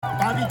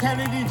Bobby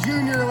Kennedy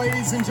Jr.,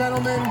 ladies and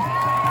gentlemen.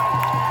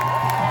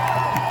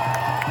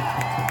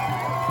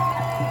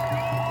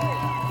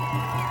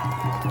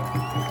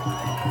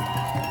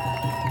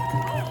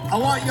 I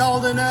want y'all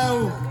to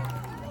know,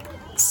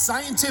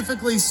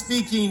 scientifically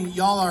speaking,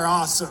 y'all are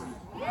awesome.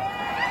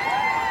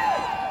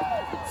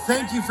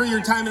 Thank you for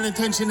your time and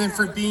attention and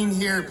for being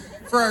here.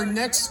 For our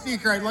next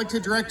speaker, I'd like to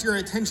direct your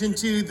attention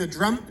to the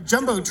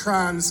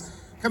Jumbotrons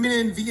coming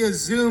in via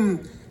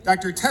Zoom.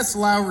 Dr. Tess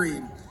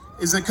Lowry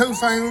is a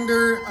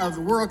co-founder of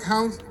the World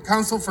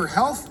Council for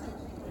Health,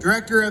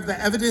 director of the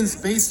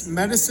Evidence-Based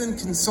Medicine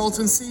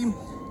Consultancy,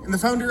 and the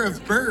founder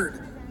of BIRD,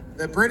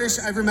 the British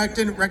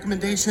Ivermectin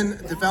Recommendation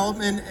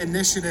Development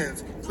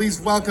Initiative. Please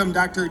welcome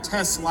Dr.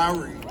 Tess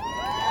Lowry.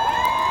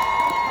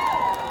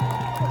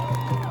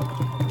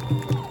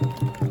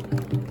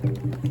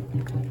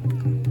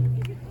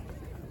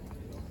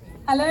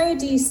 Hello,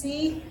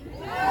 DC.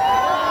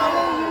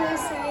 Hello,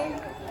 USA.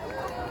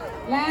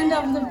 Land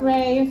of the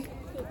brave,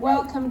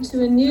 welcome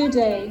to a new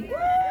day.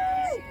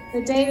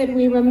 The day that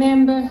we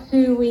remember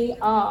who we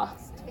are.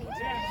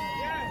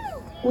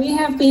 We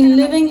have been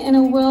living in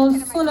a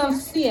world full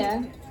of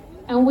fear,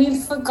 and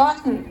we've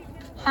forgotten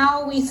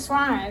how we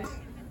thrive.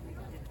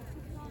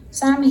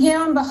 So I'm here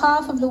on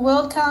behalf of the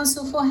World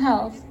Council for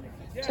Health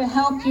to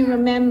help you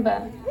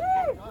remember.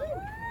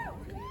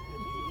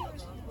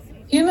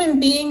 Human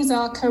beings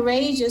are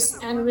courageous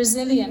and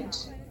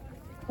resilient.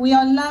 We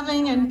are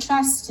loving and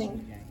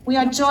trusting. We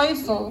are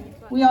joyful.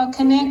 We are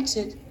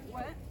connected.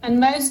 And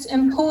most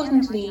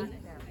importantly,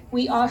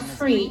 we are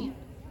free.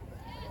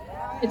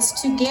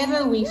 It's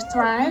together we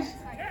thrive,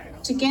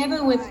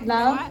 together with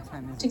love,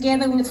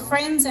 together with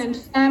friends and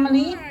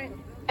family,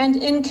 and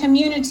in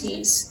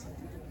communities.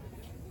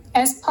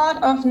 As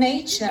part of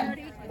nature,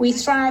 we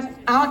thrive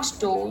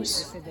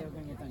outdoors.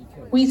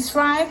 We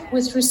thrive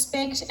with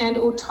respect and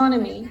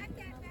autonomy.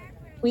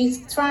 We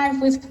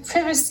thrive with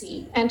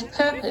privacy and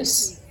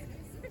purpose.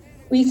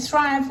 We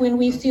thrive when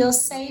we feel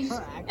safe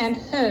and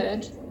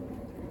heard.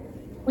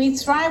 We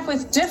thrive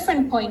with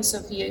different points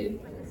of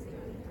view.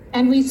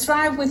 And we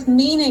thrive with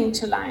meaning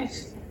to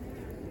life.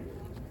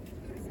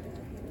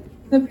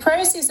 The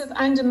process of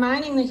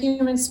undermining the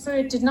human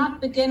spirit did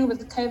not begin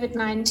with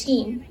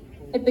COVID-19.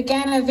 It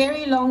began a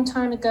very long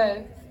time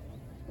ago.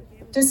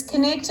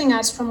 Disconnecting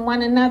us from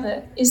one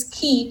another is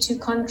key to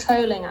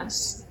controlling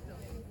us.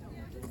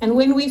 And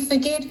when we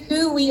forget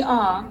who we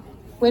are,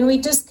 when we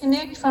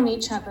disconnect from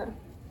each other,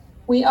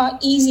 we are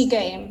easy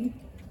game.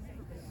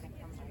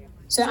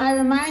 So I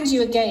remind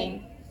you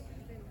again,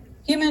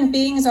 human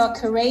beings are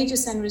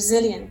courageous and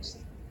resilient.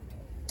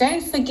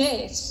 Don't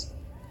forget,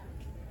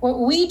 what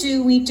we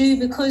do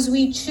because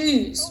we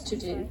choose to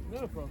do.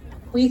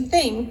 We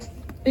think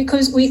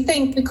because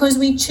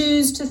we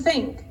choose to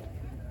think.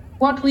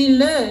 What we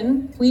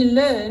learn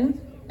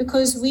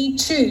because we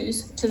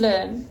choose to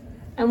learn.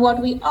 And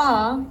what we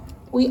are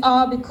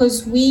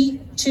because we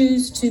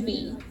choose to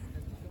be.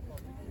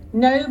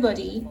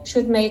 Nobody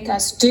should make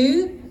us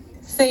do,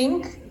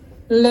 think,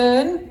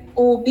 learn,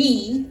 or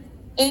be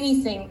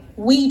anything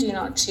we do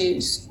not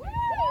choose.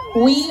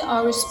 We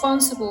are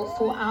responsible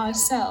for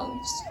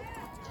ourselves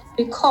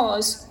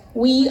because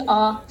we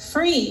are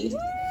free.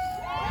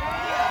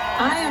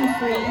 I am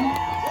free,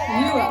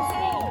 you are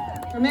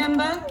free.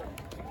 Remember,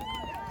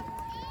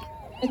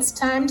 it's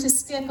time to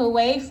step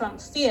away from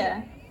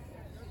fear.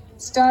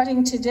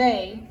 Starting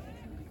today,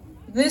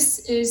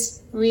 this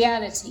is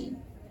reality.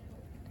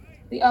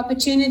 The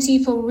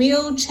opportunity for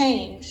real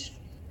change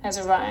has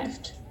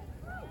arrived.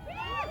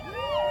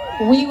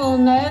 We will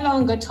no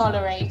longer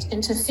tolerate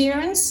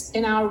interference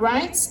in our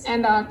rights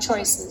and our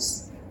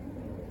choices.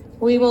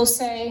 We will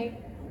say,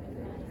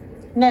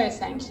 no,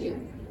 thank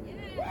you.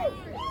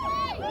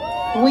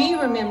 We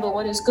remember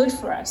what is good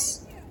for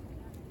us.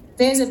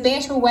 There's a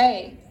better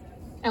way,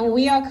 and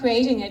we are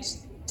creating it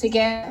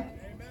together.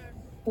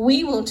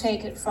 We will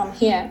take it from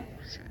here.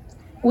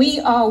 We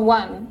are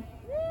one.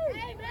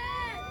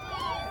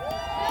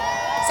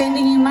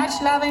 Sending you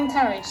much love and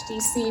courage,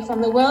 DC,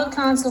 from the World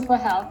Council for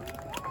Health.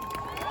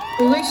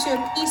 We wish you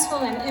a peaceful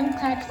and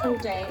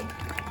impactful day.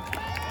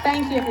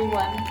 Thank you,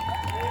 everyone.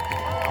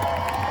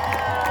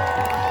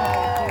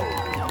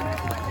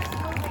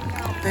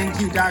 Thank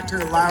you,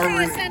 Dr.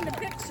 Lowry.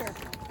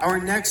 Our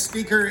next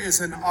speaker is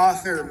an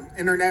author,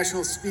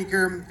 international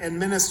speaker, and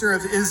minister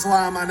of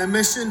Islam on a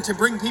mission to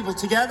bring people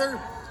together,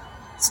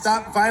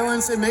 stop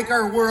violence, and make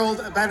our world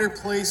a better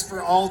place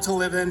for all to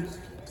live in.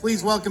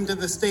 Please welcome to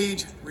the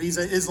stage,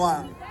 Riza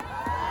Islam.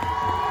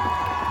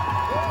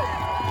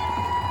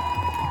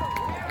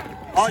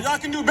 Oh, y'all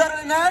can do better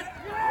than that?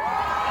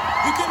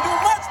 You can do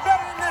much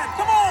better than that.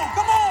 Come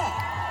on.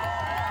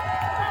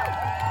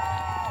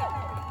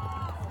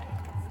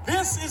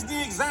 This is the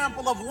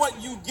example of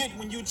what you get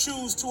when you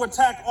choose to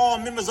attack all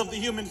members of the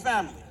human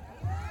family.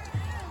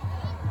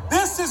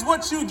 This is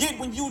what you get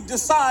when you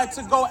decide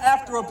to go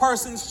after a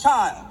person's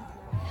child.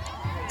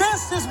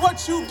 This is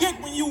what you get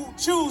when you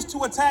choose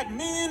to attack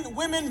men,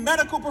 women,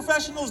 medical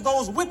professionals,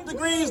 those with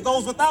degrees,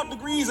 those without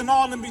degrees, and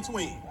all in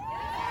between.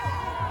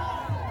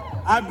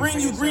 I bring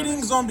you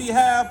greetings on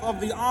behalf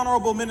of the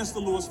Honorable Minister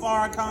Louis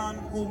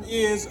Farrakhan, whom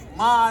is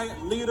my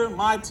leader,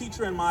 my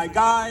teacher, and my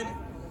guide.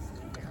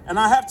 And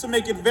I have to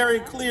make it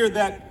very clear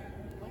that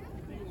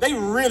they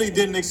really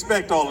didn't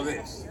expect all of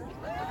this.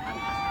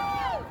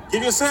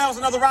 Give yourselves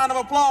another round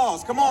of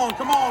applause. Come on,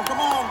 come on, come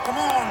on, come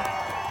on.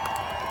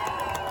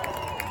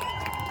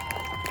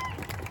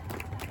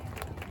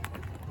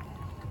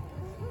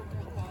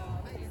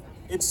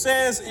 It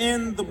says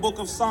in the book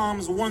of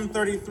Psalms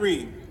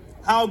 133,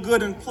 how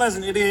good and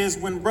pleasant it is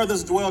when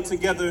brothers dwell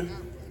together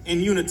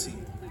in unity.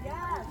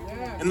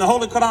 In the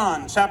Holy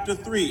Quran, chapter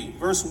 3,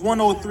 verse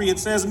 103, it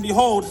says, and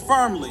behold,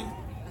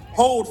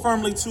 hold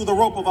firmly to the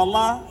rope of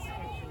Allah,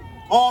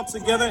 all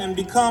together, and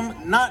become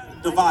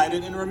not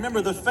divided, and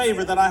remember the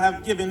favor that I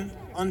have given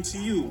unto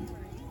you.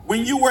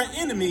 When you were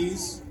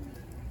enemies,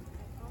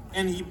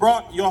 and he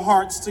brought your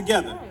hearts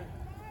together,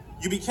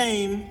 you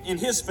became, in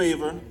his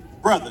favor,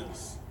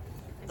 brothers.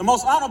 The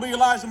most honorable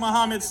Elijah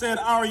Muhammad said,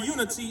 our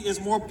unity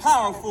is more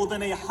powerful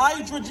than a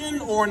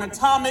hydrogen or an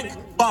atomic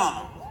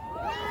bomb.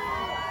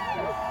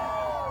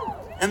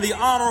 And the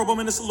Honorable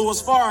Minister Louis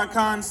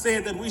Farrakhan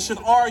said that we should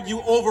argue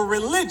over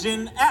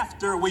religion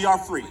after we are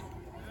free.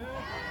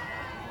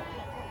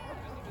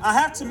 I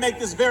have to make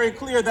this very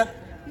clear that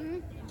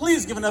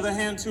please give another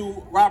hand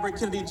to Robert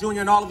Kennedy Jr.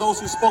 and all of those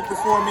who spoke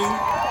before me.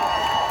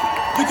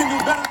 We can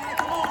do better than that.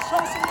 Come on,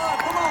 show some love.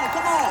 Come on,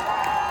 come on.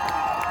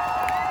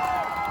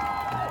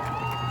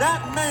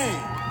 That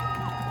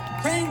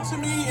man came to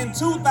me in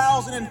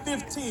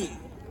 2015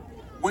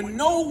 when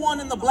no one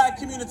in the black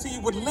community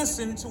would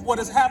listen to what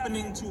is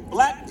happening to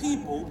black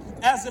people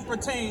as it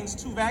pertains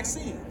to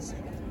vaccines.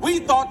 We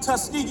thought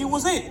Tuskegee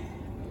was it.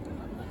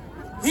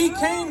 He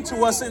came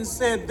to us and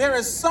said, there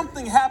is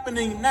something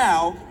happening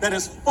now that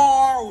is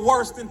far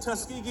worse than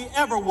Tuskegee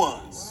ever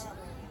was.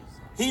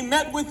 He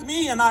met with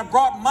me and I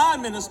brought my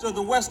minister,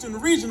 the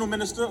Western Regional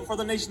Minister for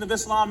the Nation of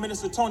Islam,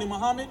 Minister Tony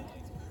Muhammad.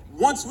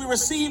 Once we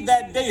received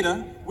that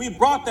data, we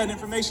brought that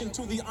information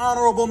to the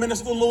Honorable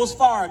Minister Louis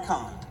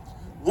Farrakhan.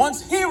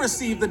 Once he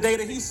received the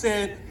data, he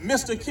said,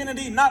 Mr.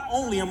 Kennedy, not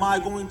only am I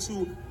going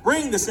to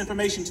bring this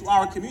information to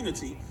our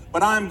community,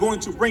 but I'm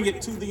going to bring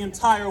it to the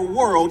entire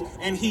world.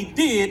 And he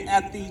did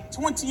at the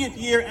 20th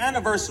year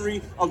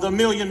anniversary of the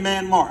Million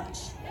Man March.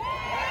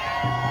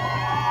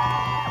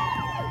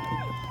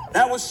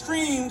 That was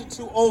streamed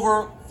to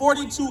over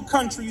 42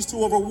 countries to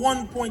over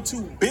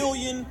 1.2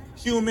 billion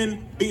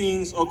human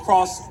beings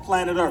across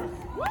planet Earth.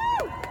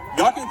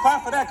 Y'all can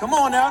clap for that. Come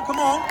on now, come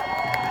on.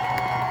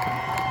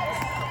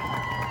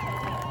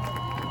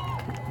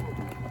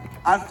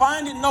 I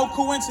find it no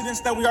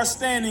coincidence that we are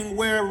standing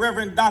where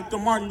Reverend Dr.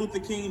 Martin Luther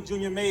King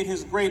Jr. made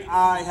his great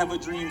I Have a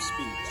Dream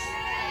speech.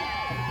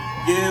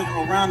 Give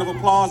a round of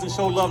applause and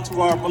show love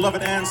to our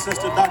beloved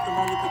ancestor, Dr.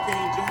 Martin Luther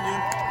King Jr.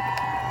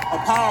 A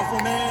powerful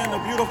man,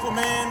 a beautiful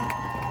man,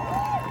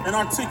 an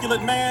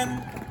articulate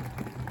man.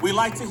 We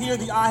like to hear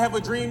the I Have a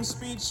Dream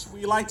speech.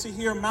 We like to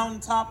hear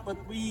Mountaintop, but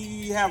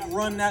we have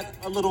run that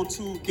a little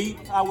too deep,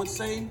 I would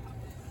say.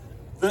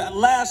 The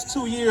last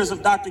 2 years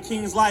of Dr.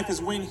 King's life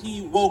is when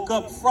he woke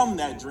up from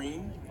that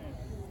dream.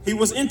 He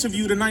was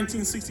interviewed in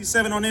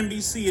 1967 on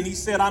NBC, and he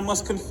said, I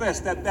must confess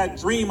that that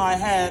dream I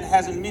had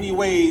has in many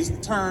ways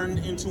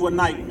turned into a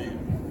nightmare.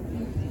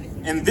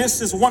 And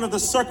this is one of the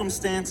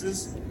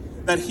circumstances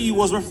that he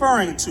was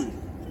referring to.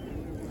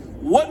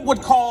 What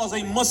would cause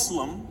a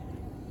Muslim,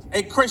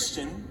 a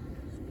Christian,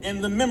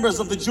 and the members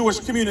of the Jewish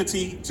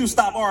community to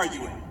stop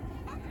arguing?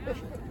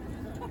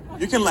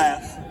 You can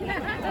laugh.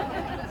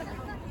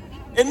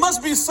 It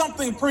must be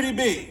something pretty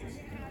big.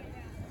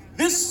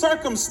 This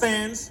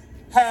circumstance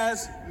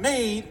has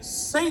made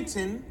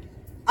Satan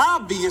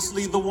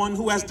obviously the one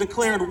who has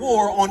declared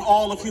war on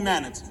all of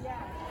humanity.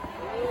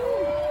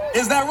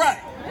 Is that right?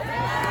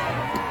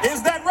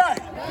 Is that right?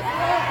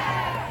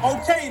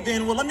 Okay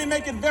then, well let me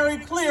make it very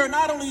clear.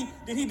 Not only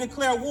did he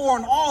declare war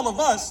on all of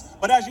us,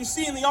 but as you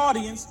see in the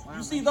audience,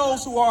 you see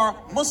those who are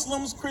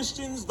Muslims,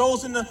 Christians,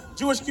 those in the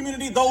Jewish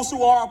community, those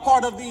who are a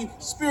part of the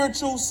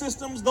spiritual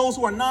systems, those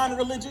who are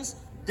non-religious,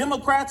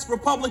 Democrats,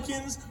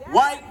 Republicans,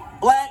 white,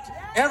 black,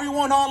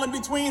 everyone all in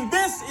between.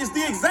 This is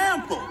the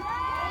example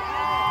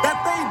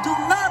that they do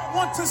not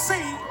want to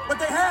see, but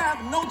they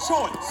have no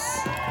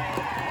choice.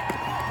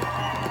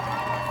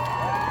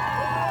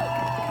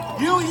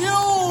 You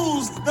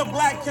used the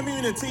black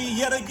community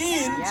yet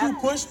again to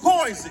push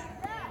poison.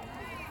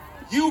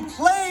 You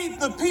played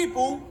the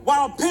people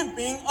while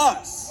pimping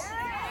us.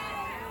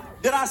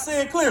 Did I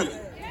say it clearly?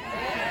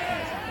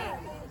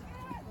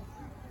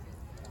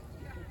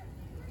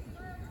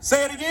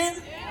 Say it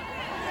again.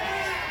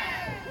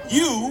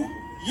 You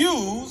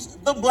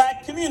used the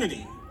black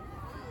community.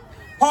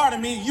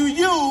 Pardon me, you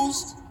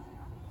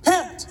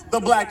pimped the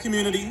black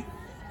community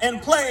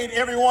and played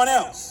everyone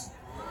else.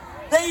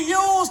 They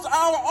used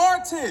our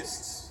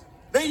artists.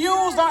 They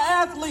used our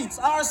athletes,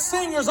 our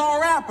singers, our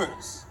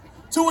rappers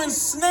to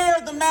ensnare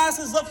the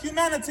masses of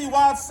humanity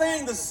while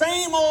saying the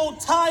same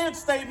old tired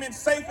statement,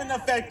 safe and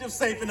effective,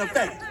 safe and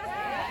effective.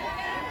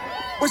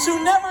 But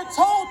you never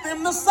told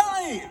them the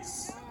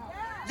science.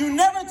 You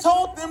never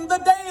told them the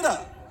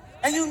data.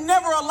 And you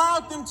never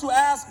allowed them to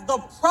ask the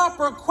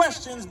proper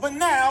questions, but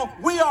now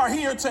we are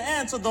here to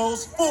answer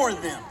those for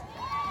them.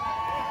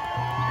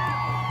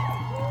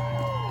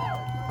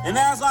 And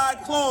as I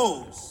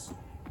close,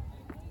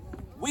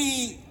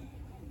 we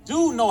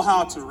do know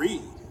how to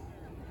read.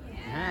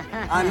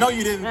 I know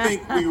you didn't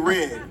think we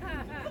read.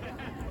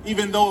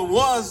 Even though it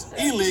was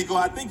illegal,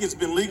 I think it's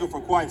been legal for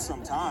quite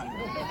some time.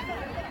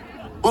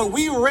 But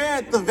we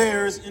read the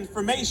VAERS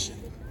information.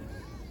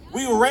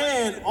 We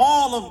read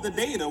all of the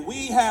data.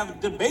 We have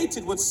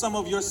debated with some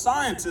of your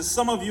scientists,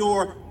 some of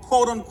your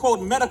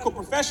quote-unquote medical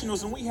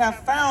professionals, and we have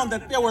found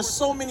that there were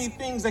so many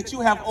things that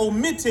you have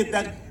omitted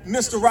that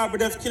Mr.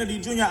 Robert F. Kennedy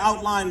Jr.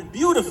 outlined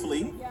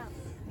beautifully.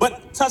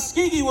 But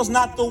Tuskegee was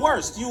not the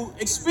worst. You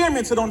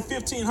experimented on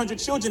 1,500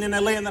 children in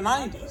LA in the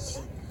 90s.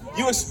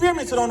 You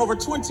experimented on over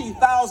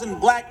 20,000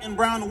 black and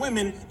brown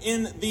women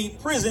in the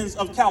prisons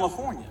of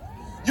California.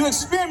 You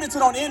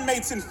experimented on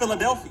inmates in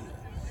Philadelphia.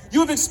 You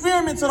have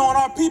experimented on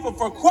our people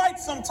for quite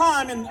some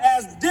time, and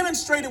as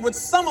demonstrated with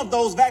some of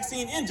those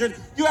vaccine injured,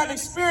 you have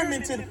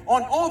experimented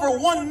on over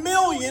 1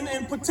 million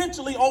and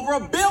potentially over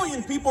 1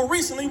 billion people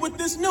recently with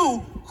this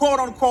new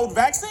quote-unquote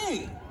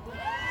vaccine.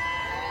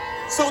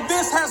 So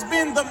this has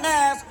been the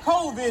mass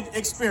COVID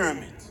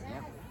experiment.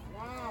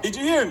 Did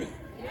you hear me?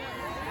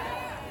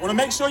 Want to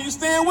make sure you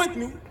stand with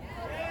me.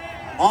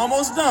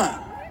 Almost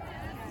done.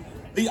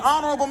 The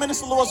Honorable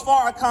Minister Louis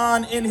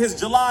Farrakhan, in his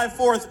July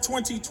 4th,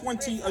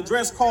 2020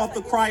 address called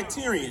The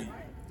Criterion,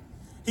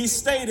 he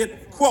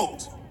stated,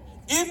 quote,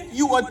 "If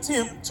you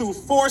attempt to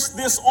force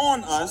this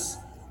on us,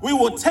 we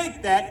will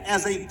take that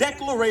as a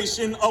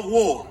declaration of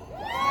war."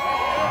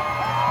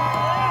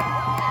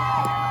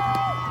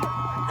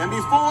 And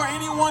before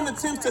anyone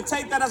attempts to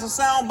take that as a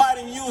soundbite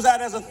and use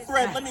that as a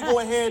threat, let me go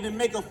ahead and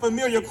make a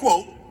familiar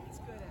quote,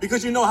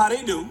 because you know how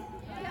they do.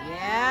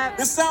 Yeah.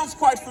 This sounds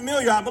quite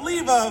familiar. I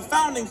believe a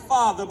founding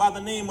father by the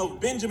name of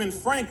Benjamin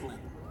Franklin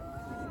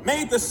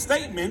made the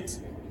statement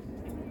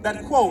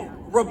that, quote,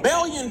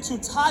 "Rebellion to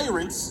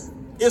tyrants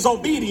is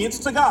obedience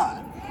to God."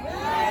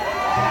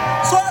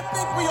 So I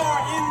think we are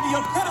in the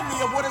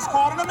epitome of what is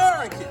called an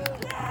American.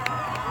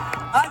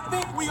 I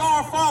think we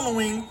are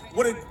following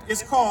what it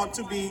is called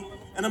to be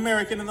an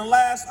American. And the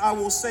last I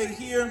will say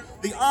here,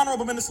 the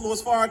Honorable Minister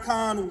Louis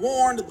Farrakhan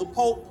warned the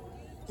Pope,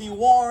 he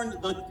warned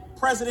the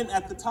President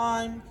at the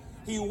time,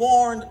 he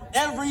warned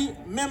every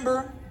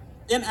member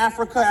in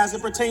Africa as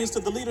it pertains to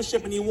the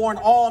leadership, and he warned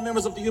all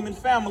members of the human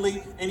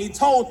family, and he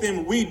told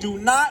them, we do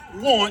not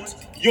want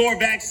your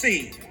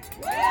vaccine.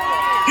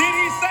 Did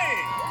he say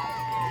it?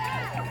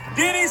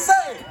 Did he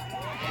say it?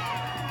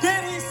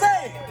 Did he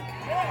say it?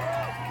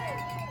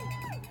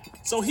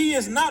 So he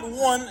is not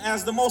one,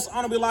 as the Most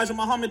Honorable Elijah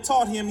Muhammad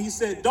taught him. He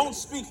said, don't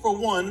speak for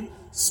one,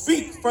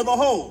 speak for the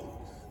whole.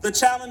 The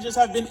challenges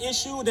have been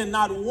issued, and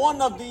not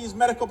one of these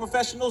medical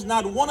professionals,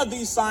 not one of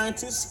these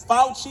scientists,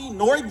 Fauci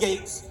nor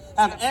Gates,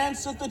 have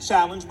answered the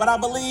challenge. But I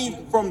believe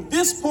from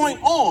this point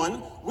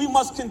on, we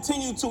must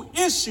continue to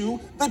issue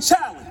the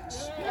challenge.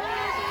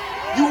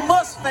 You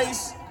must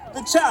face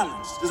the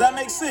challenge. Does that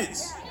make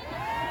sense?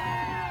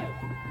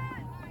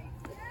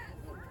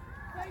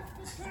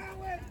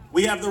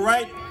 We have the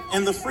right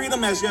and the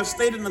freedom, as you have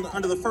stated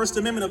under the First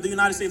Amendment of the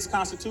United States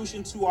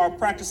Constitution, to our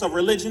practice of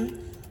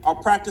religion, our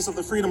practice of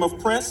the freedom of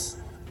press,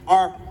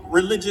 our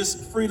religious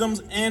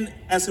freedoms, and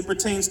as it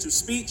pertains to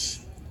speech,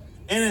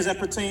 and as it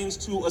pertains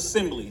to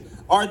assembly.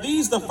 Are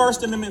these the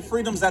First Amendment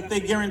freedoms that they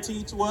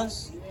guarantee to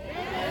us?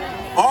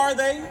 Are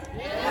they?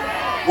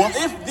 Well,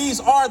 if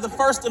these are the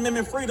First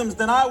Amendment freedoms,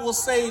 then I will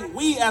say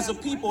we as a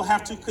people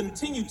have to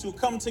continue to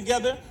come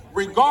together,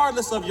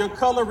 regardless of your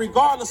color,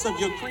 regardless of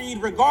your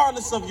creed,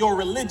 regardless of your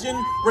religion,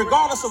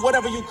 regardless of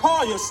whatever you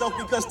call yourself,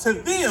 because to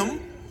them,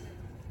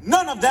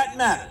 none of that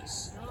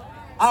matters.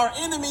 Our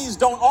enemies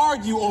don't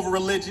argue over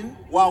religion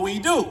while we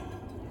do,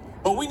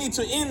 but we need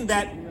to end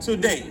that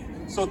today.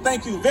 So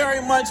thank you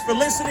very much for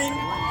listening.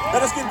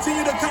 Let us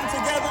continue to come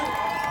together.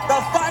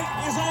 The fight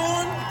is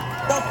on.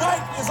 The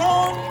fight is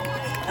on.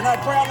 And I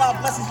pray Allah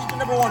blesses each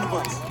and every one of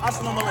us.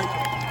 Assalamu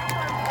alaikum.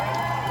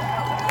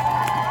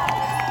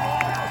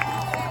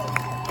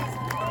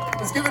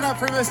 Let's give it up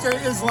for Mr.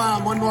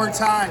 Islam one more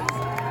time.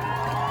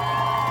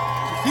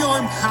 Feel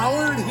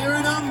empowered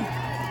hearing him?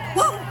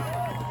 Woo!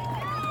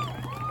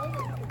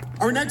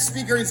 Our next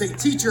speaker is a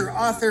teacher,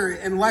 author,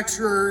 and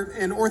lecturer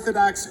in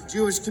Orthodox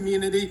Jewish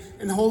community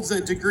and holds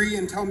a degree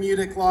in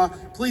Talmudic law.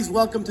 Please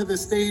welcome to the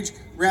stage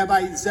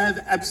Rabbi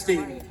Zev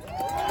Epstein. Do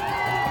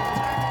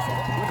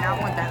not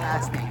want that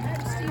last name.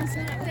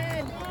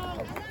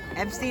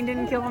 Epstein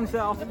didn't kill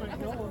himself.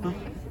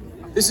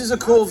 This is a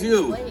cool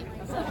view.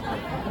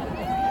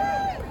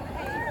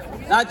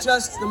 Not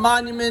just the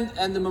monument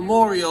and the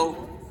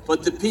memorial,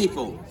 but the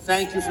people.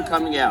 Thank you for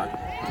coming out.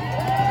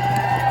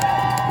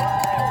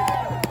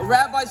 A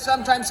rabbi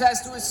sometimes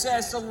has to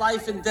assess a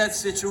life and death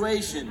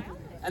situation,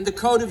 and the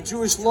Code of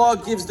Jewish Law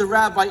gives the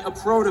rabbi a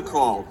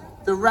protocol.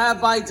 The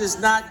rabbi does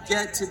not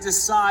get to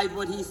decide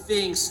what he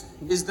thinks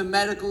is the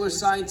medical or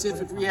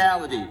scientific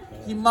reality.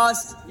 He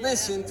must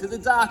listen to the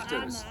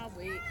doctors.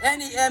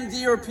 Any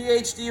MD or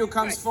PhD who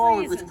comes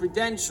forward with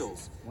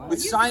credentials,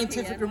 with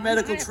scientific or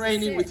medical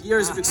training, with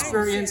years of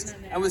experience,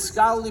 and with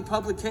scholarly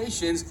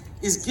publications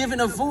is given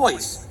a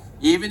voice,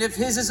 even if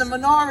his is a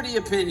minority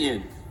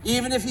opinion,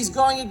 even if he's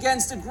going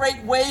against a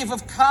great wave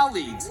of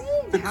colleagues.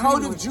 The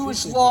Code of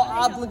Jewish Law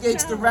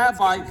obligates the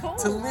rabbi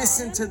to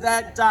listen to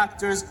that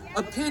doctor's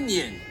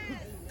opinion,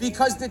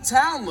 because the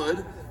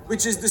Talmud,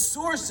 which is the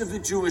source of the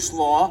Jewish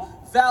law,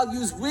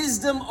 values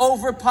wisdom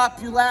over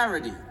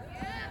popularity.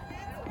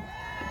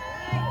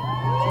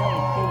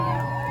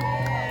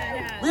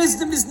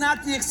 Wisdom is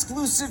not the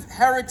exclusive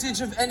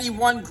heritage of any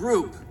one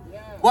group.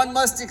 One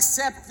must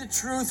accept the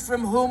truth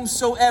from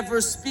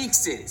whomsoever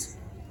speaks it.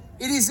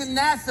 It is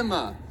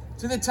anathema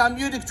to the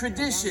Talmudic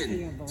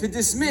tradition to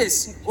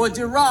dismiss or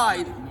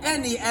deride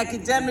any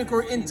academic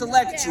or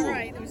intellectual.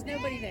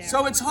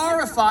 So it's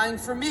horrifying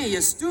for me,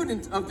 a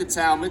student of the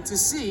Talmud, to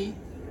see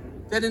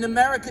that in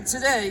America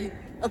today,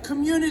 a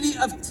community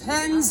of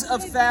tens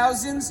of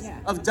thousands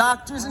of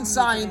doctors and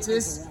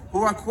scientists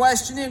who are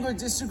questioning or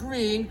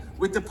disagreeing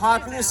with the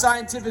popular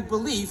scientific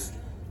belief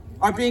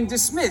are being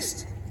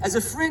dismissed as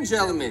a fringe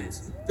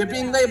element. They're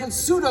being labeled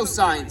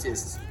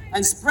pseudoscientists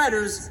and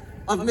spreaders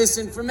of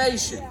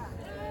misinformation.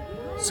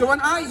 So when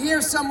I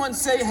hear someone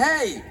say,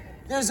 hey,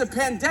 there's a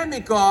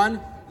pandemic on,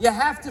 you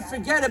have to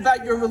forget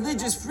about your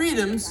religious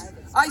freedoms,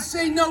 I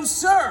say, no,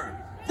 sir.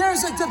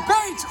 There's a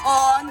debate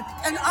on,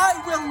 and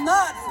I will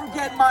not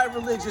forget my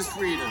religious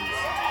freedoms.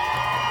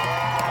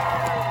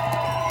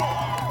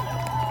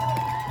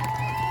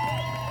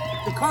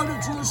 The Code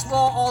of Jewish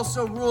Law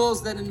also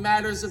rules that in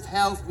matters of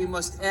health, we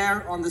must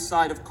err on the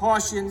side of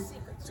caution.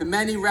 To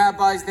many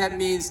rabbis, that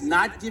means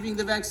not giving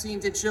the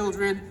vaccine to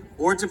children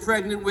or to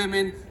pregnant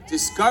women,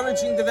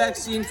 discouraging the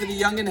vaccine for the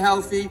young and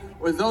healthy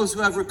or those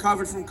who have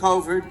recovered from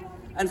COVID.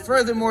 And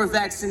furthermore,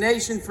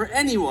 vaccination for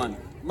anyone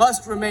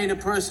must remain a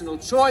personal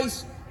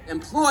choice.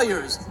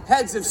 Employers,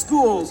 heads of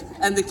schools,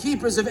 and the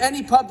keepers of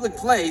any public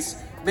place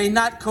may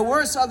not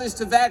coerce others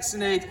to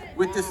vaccinate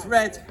with the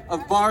threat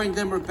of barring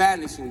them or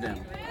banishing them.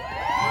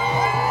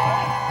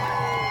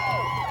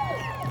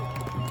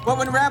 But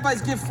when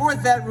rabbis give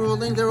forth that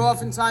ruling, they're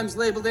oftentimes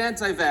labeled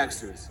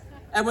anti-vaxxers.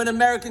 And when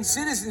American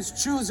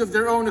citizens choose of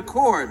their own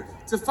accord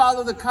to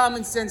follow the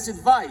common sense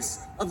advice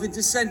of the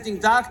dissenting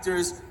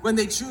doctors when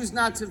they choose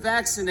not to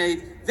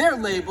vaccinate, they're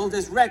labeled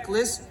as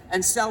reckless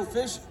and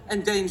selfish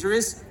and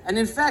dangerous and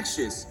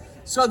infectious.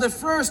 So the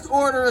first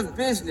order of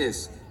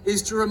business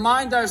is to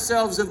remind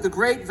ourselves of the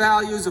great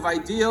values of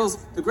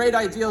ideals, the great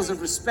ideals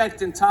of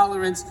respect and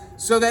tolerance,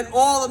 so that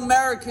all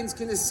Americans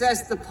can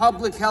assess the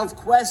public health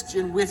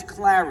question with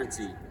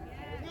clarity.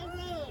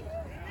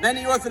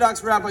 Many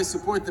Orthodox rabbis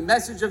support the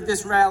message of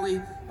this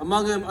rally.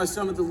 Among them are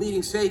some of the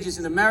leading sages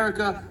in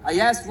America. I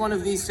asked one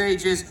of these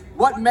sages,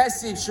 what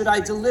message should I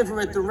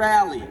deliver at the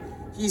rally?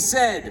 He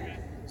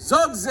said,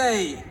 Zog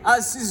zei,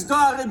 as is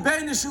da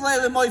Rebbeinu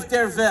Shalom auf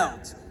der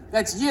Welt.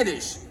 That's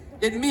Yiddish.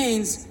 It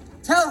means,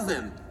 tell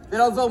them that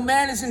although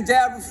man is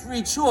endowed with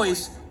free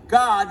choice,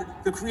 God,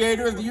 the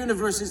creator of the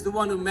universe, is the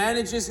one who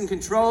manages and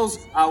controls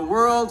our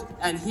world,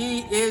 and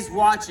he is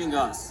watching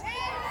us.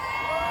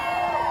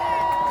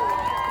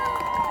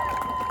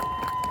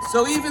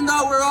 So even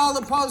though we're all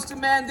opposed to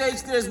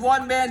mandates, there's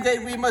one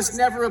mandate we must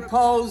never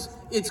oppose.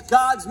 It's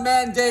God's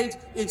mandate.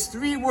 It's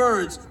 3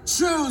 words.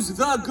 Choose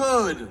the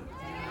good.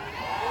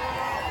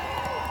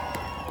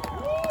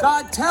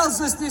 God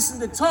tells us this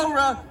in the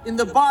Torah, in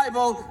the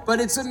Bible,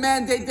 but it's a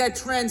mandate that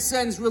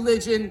transcends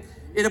religion.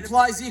 It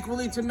applies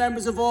equally to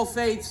members of all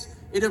faiths.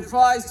 It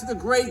applies to the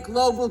great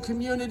global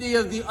community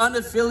of the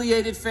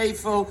unaffiliated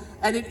faithful,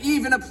 and it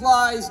even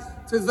applies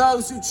to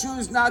those who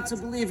choose not to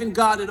believe in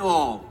God at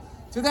all.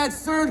 To that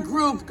third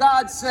group,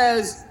 God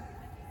says,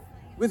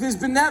 with his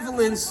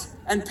benevolence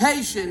and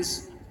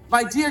patience,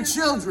 my dear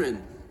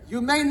children, you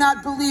may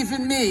not believe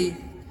in me,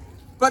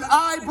 but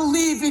I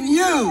believe in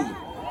you,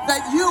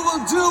 that you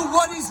will do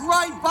what is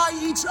right by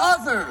each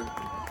other,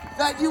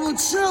 that you will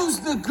choose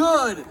the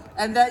good,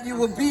 and that you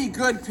will be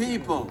good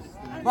people.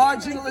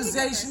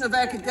 Marginalization of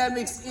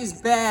academics is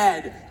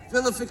bad.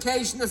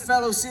 Vilification of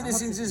fellow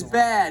citizens is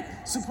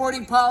bad.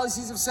 Supporting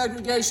policies of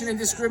segregation and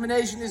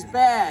discrimination is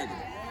bad.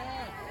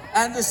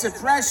 And the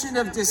suppression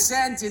of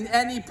dissent in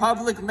any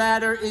public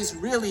matter is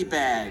really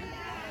bad.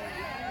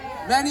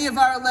 Many of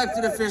our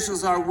elected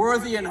officials are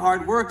worthy and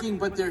hardworking,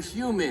 but they're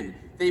human.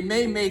 They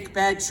may make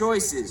bad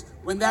choices.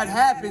 When that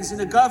happens in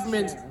a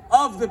government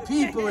of the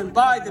people and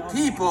by the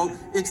people,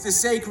 it's the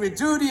sacred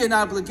duty and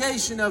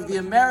obligation of the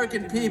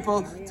American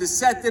people to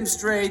set them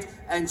straight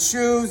and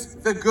choose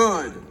the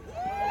good.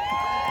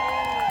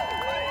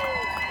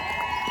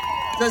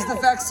 Does the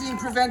vaccine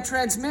prevent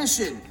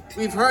transmission?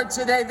 We've heard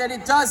today that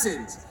it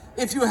doesn't.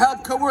 If you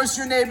help coerce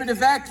your neighbor to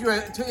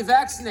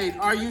vaccinate,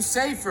 are you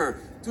safer?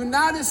 Do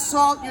not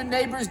assault your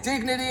neighbor's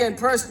dignity and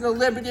personal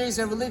liberties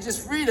and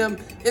religious freedom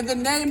in the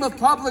name of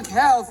public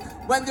health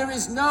when there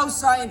is no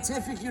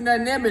scientific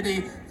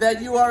unanimity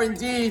that you are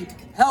indeed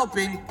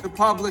helping the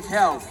public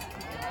health.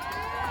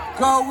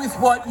 Go with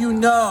what you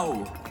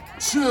know.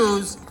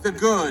 Choose the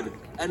good.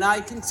 And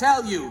I can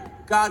tell you,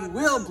 God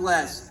will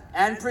bless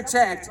and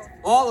protect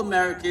all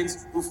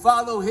Americans who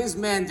follow his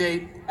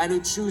mandate and who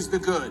choose the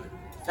good.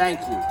 Thank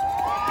you.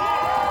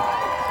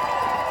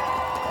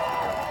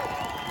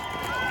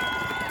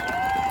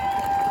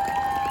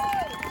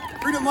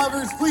 Freedom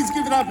lovers, please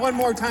give it up one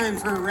more time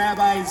for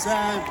Rabbi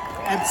Zev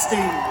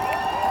Epstein.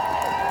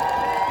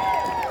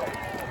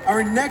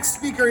 Our next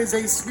speaker is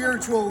a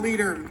spiritual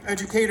leader,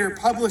 educator,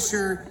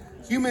 publisher,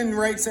 human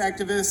rights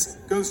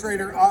activist,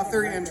 ghostwriter,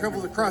 author, and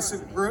traveled across the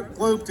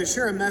globe to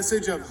share a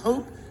message of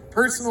hope,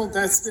 personal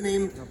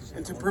destiny,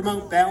 and to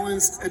promote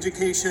balanced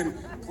education.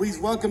 Please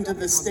welcome to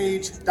the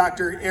stage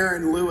Dr.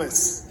 Aaron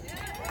Lewis.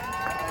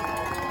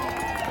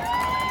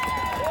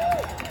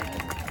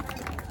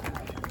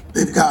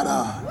 They've got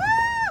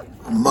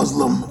a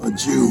Muslim, a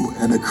Jew,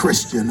 and a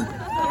Christian.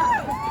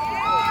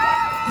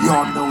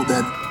 Y'all know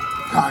that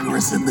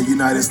Congress and the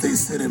United States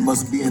Senate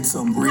must be in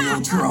some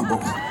real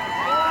trouble.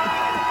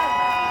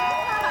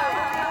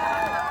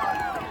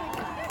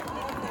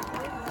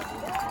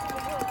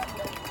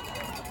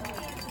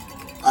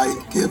 I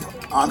give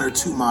honor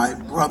to my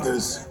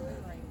brothers,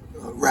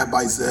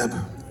 Rabbi Zeb,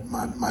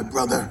 my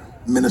brother,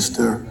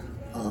 Minister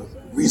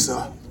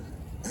Reza,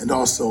 and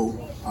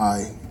also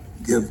I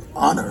give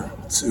honor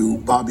to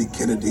Bobby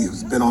Kennedy,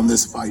 who's been on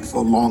this fight for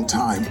a long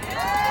time.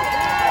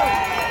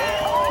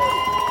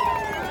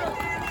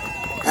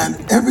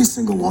 And every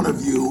single one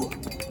of you,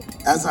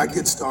 as I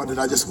get started,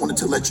 I just wanted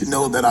to let you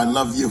know that I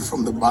love you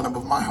from the bottom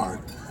of my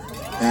heart,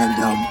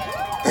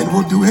 and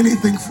will do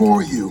anything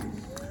for you.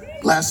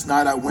 Last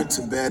night I went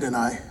to bed and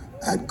I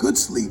had good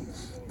sleep,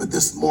 but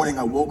this morning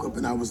I woke up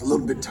and I was a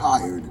little bit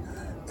tired.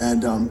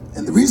 And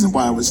the reason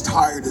why I was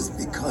tired is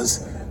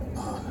because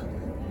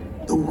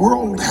the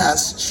world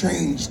has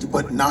changed,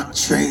 but not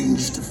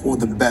changed for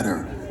the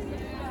better.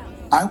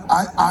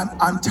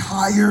 I'm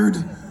tired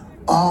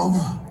of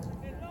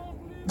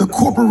the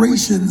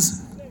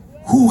corporations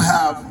who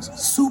have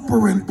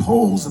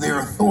superimposed their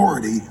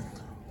authority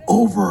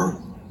over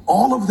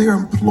all of their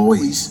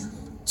employees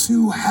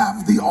to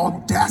have the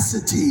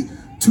audacity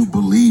to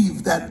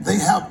believe that they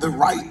have the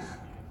right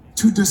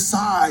to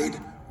decide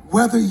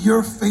whether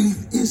your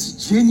faith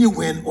is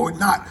genuine or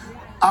not.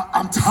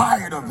 I'm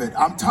tired of it.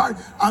 I'm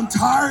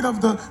tired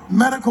of the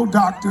medical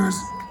doctors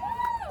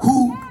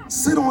who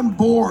sit on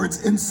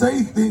boards and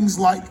say things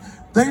like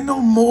they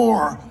know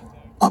more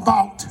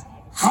about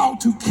how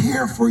to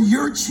care for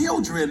your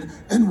children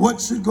and what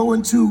should go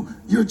into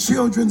your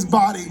children's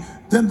body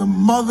than the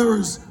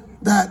mothers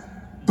that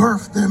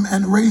birthed them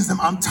and raised them.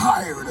 I'm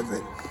tired of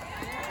it.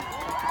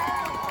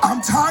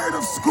 I'm tired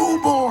of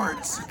school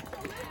boards,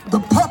 the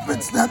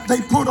puppets that they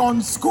put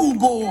on school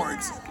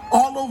boards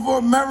all over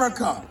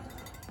America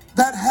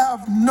that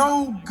have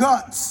no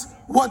guts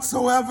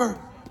whatsoever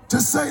to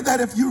say that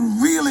if you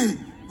really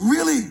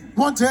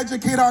want to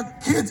educate our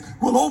kids,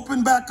 we'll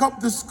open back up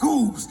the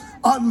schools,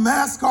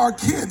 unmask our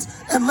kids,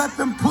 and let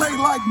them play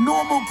like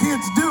normal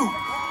kids do.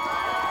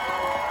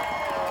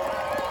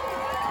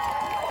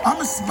 I'm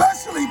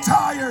especially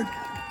tired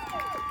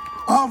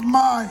of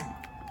my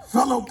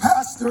fellow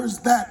pastors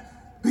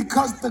that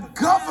because the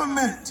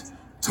government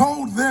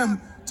told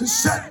them to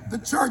shut the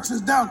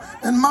churches down,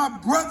 and my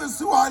brothers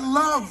who I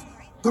love,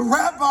 the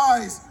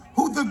rabbis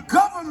who the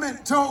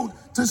government told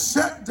to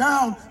shut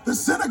down the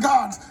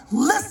synagogues,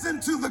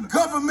 listened to the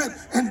government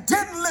and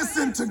didn't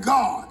listen to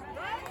God.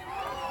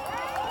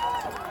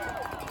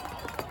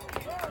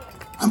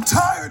 I'm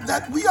tired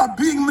that we are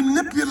being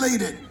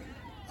manipulated.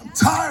 I'm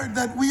tired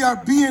that we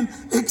are being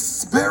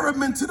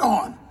experimented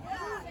on.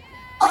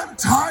 I'm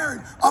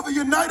tired of a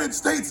United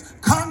States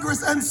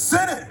Congress and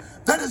Senate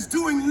that is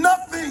doing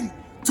nothing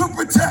to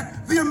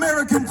protect the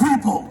American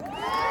people.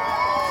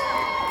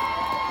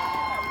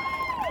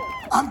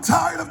 I'm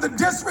tired of the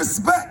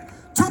disrespect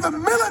to the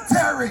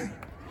military.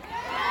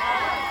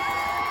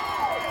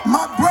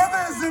 My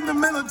brother is in the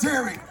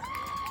military.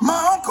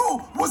 My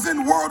uncle was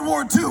in World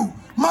War II.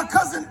 My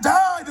cousin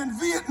died in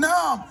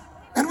Vietnam.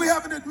 And we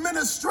have an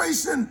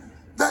administration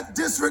that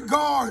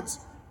disregards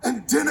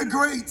and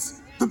denigrates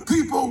the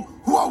people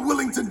who are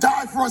willing to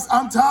die for us.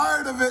 I'm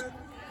tired of it.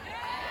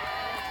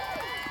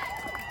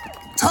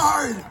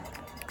 Tired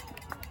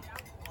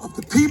of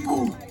the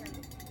people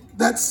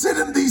that sit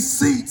in these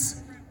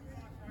seats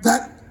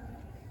that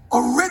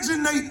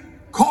originate,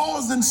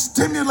 cause, and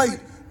stimulate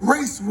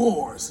race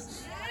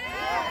wars.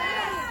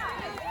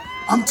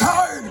 I'm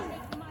tired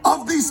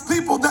of these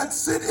people that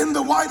sit in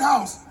the White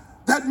House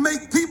that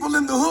make people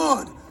in the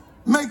hood,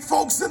 make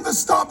folks in the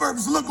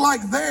suburbs look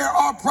like they're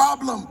our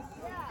problem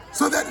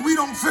so that we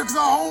don't fix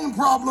our own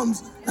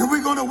problems and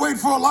we're gonna wait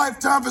for a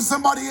lifetime for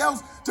somebody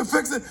else to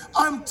fix it.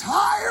 I'm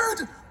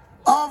tired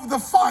of the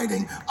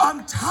fighting.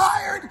 I'm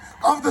tired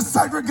of the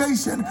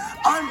segregation.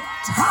 I'm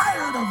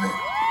tired of it.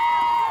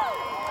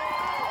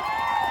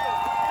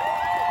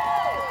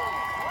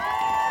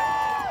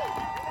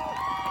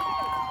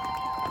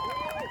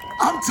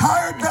 I'm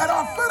tired that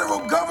our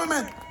federal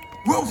government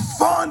will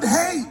fund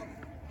hate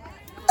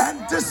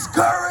and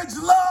discourage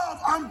love.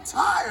 I'm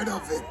tired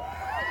of it.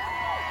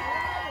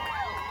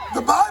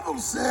 The Bible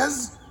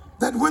says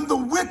that when the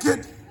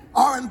wicked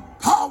are in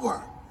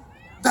power,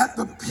 that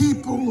the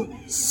people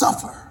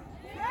suffer.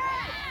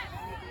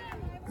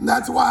 And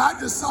that's why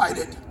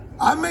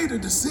I made a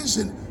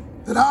decision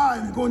that I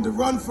am going to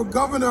run for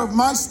governor of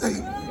my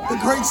state, the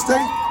great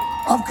state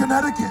of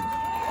Connecticut.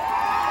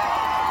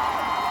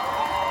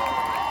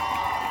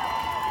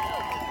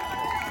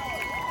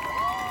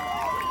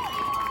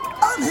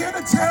 I'm here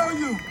to tell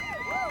you,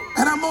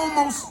 and I'm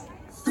almost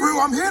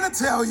through, I'm here to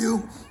tell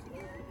you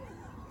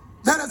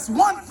that it's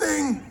one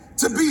thing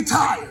to be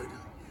tired,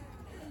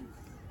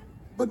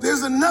 but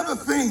there's another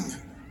thing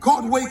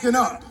called waking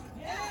up.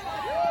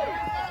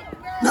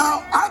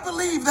 Now, I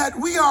believe that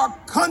we are a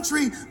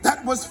country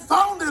that was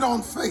founded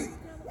on faith.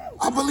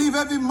 I believe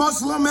every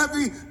Muslim,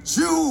 every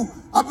Jew,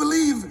 I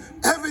believe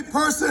every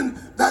person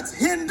that's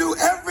Hindu,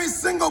 every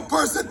single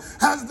person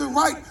has the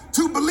right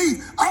to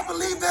believe. I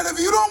believe that if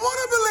you don't want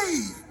to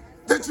believe,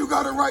 that you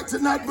got a right to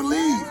not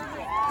believe.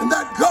 And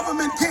that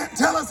government can't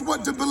tell us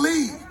what to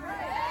believe.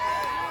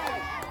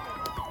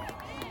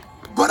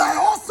 But I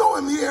also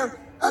am here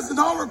as an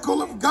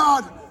oracle of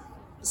God,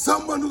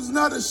 someone who's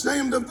not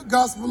ashamed of the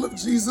gospel of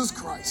Jesus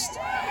Christ.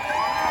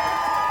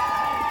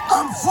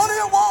 I'm fully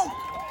awoke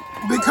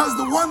because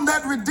the one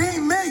that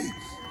redeemed me,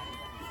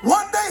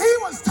 one day he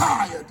was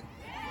tired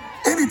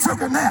and he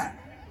took a nap.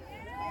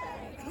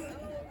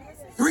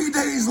 3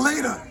 days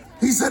later,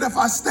 he said, if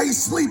I stay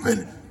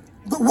sleeping,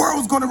 the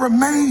world's going to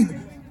remain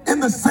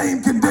in the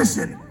same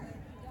condition.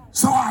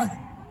 So I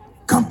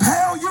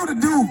compel you to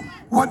do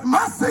what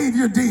my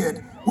Savior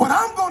did, what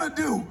I'm going to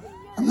do.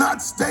 I'm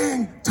not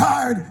staying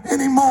tired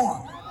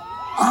anymore.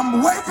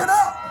 I'm waking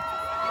up.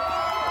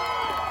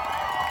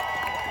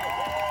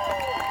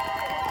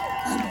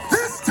 And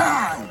this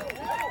time,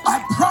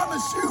 I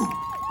promise you,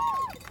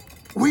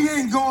 we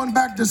ain't going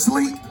back to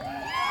sleep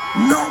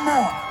no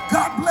more.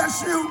 God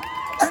bless you,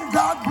 and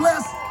God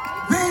bless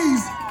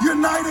these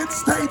United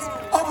States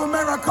of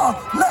America.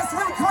 Let's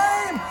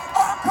reclaim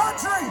our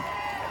country.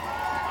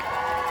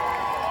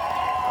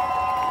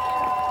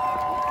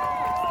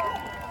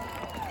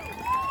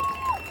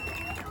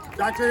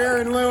 Dr.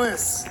 Erin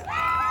Lewis.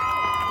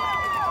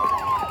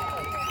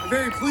 I'm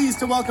very pleased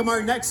to welcome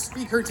our next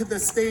speaker to the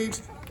stage.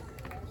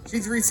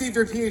 She's received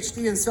her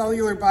PhD in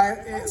cellular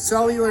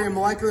and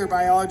molecular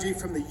biology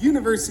from the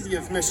University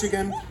of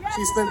Michigan.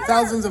 She spent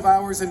thousands of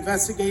hours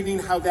investigating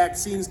how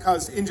vaccines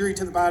cause injury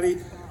to the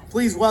body.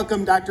 Please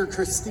welcome Dr.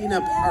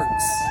 Christina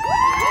Parks.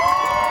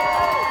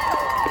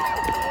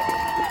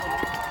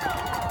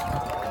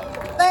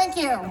 Thank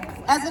you.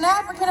 As an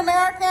African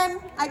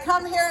American, I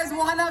come here as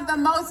one of the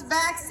most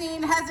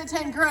vaccine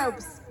hesitant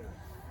groups.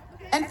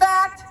 In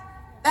fact,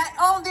 the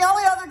only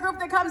other group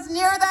that comes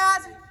near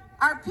that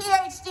are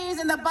PhDs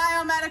in the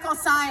biomedical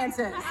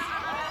sciences.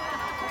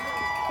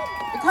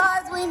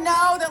 Because we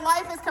know that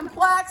life is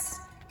complex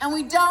and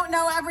we don't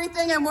know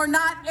everything, and we're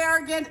not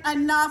arrogant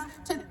enough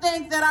to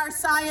think that our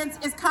science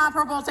is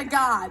comparable to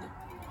God.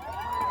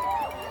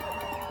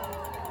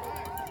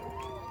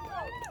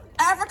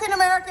 African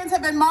Americans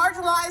have been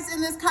marginalized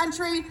in this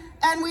country,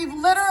 and we've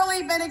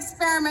literally been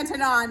experimented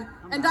on.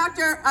 And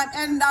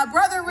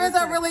Brother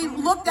Rizzo really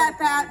looked at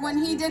that when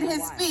he did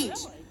his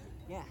speech.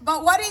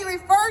 But what he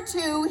referred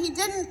to, he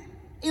didn't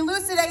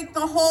elucidate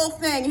the whole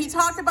thing. He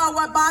talked about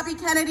what Bobby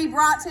Kennedy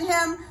brought to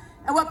him,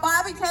 and what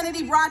Bobby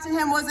Kennedy brought to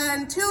him was that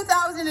in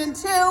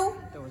 2002,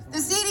 the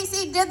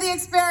CDC did the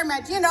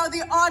experiment, you know,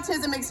 the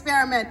autism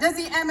experiment. Does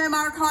the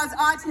MMR cause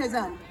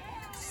autism?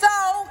 So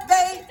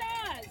they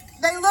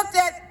looked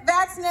at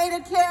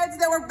vaccinated kids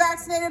that were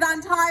vaccinated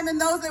on time and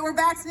those that were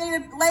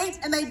vaccinated late,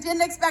 and they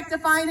didn't expect to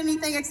find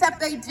anything, except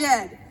they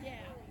did.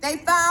 They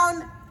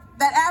found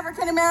that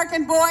African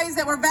American boys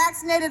that were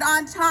vaccinated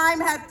on time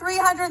had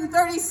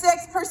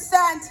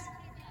 336%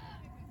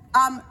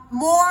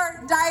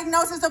 more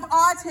diagnosis of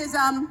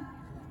autism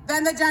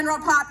than the general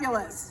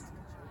populace.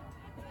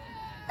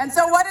 And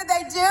so what did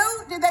they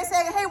do? Did they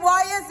say, hey,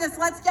 why is this?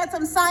 Let's get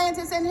some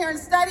scientists in here and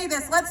study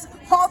this. Let's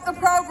halt the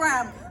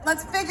program.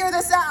 Let's figure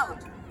this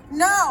out.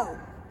 No,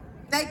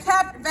 they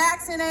kept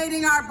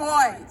vaccinating our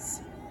boys,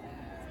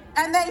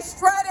 and they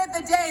shredded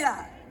the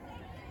data.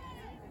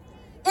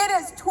 It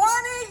is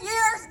 20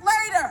 years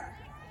later.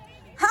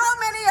 How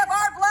many of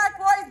our black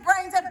boys'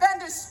 brains have been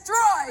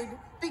destroyed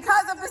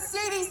because of the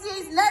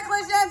CDC's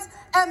negligence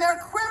and their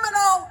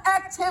criminal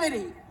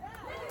activity?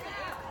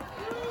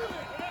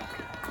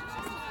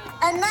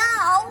 And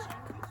now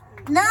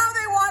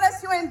they want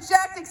us to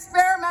inject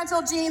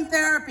experimental gene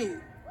therapy.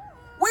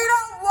 We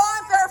don't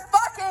want their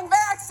fucking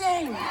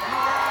vaccine. 70%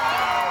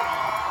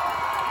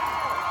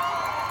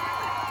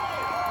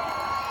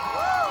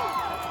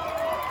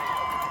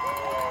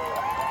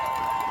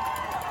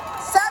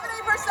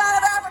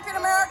 of African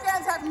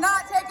Americans have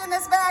not taken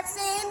this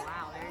vaccine.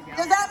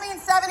 Does that mean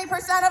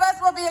 70% of us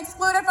will be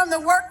excluded from the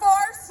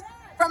workforce,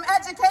 from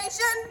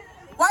education?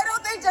 Why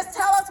don't they just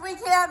tell us we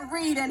can't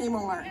read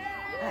anymore?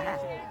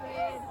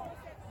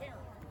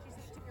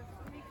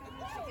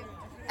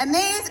 And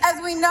these,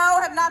 as we know,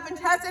 have not been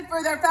tested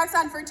for their effects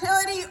on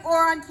fertility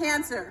or on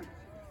cancer.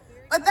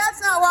 But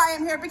that's not why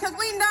I'm here, because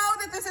we know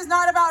that this is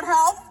not about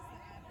health.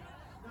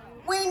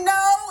 We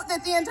know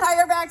that the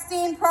entire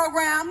vaccine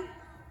program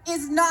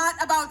is not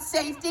about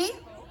safety.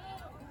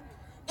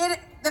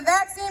 The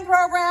vaccine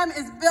program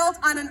is built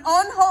on an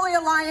unholy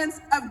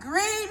alliance of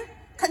greed,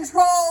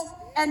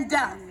 control, and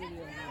death.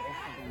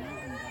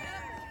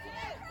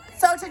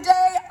 So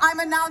today, I'm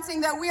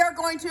announcing that we are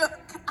going to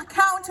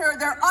counter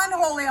their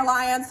unholy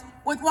alliance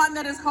with one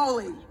that is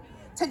holy.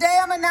 Today,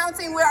 I'm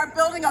announcing we are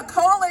building a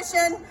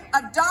coalition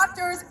of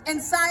doctors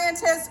and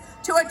scientists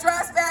to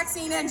address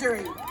vaccine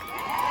injury.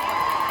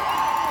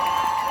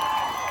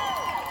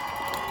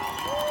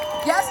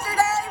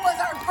 Yesterday was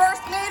our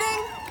first meeting,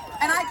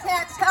 and I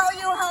can't tell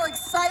you how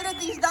excited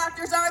these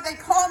doctors are. They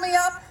call me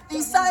up,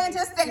 these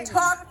scientists, they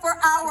talk for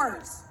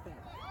hours.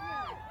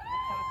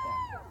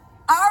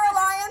 Our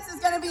alliance is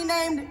going to be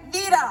named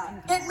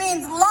VITA. It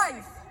means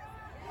life.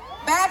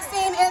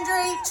 Vaccine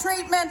Injury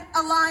Treatment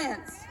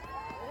Alliance.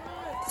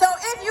 So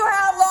if you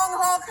have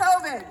long-haul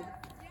COVID,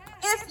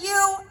 if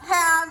you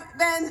have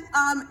been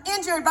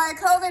injured by a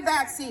COVID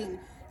vaccine,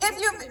 if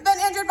you've been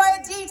injured by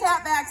a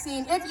DTaP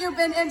vaccine, if you've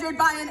been injured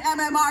by an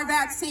MMR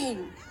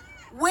vaccine,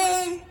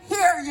 we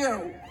hear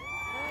you.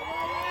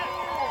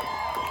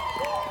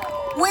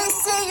 We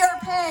see your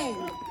pain.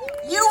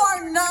 You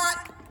are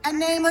not a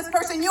nameless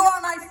person. You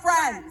are my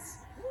friends.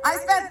 I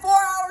spent 4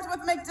 hours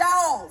with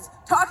McDowell's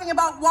talking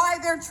about why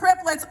their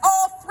triplets,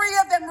 all 3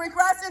 of them,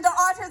 regressed into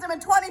autism in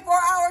 24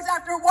 hours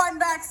after one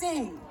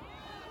vaccine.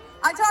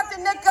 I talked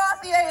to Nick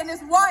Gauthier and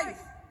his wife,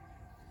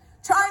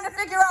 trying to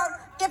figure out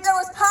if there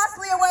was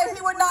possibly a way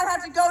he would not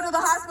have to go to the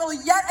hospital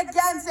yet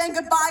again, saying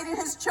goodbye to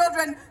his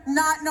children,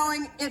 not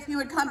knowing if he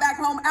would come back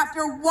home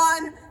after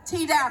one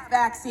Tdap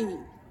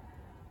vaccine.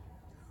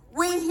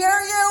 We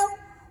hear you,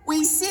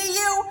 we see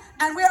you,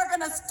 and we are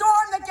going to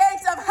storm the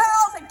gates of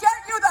hell to get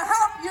you the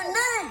help you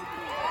need.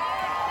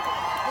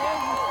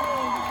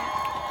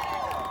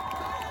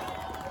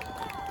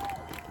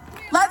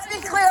 Let's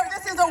be clear,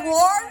 this is a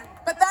war,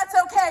 but that's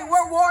okay,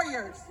 we're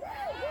warriors.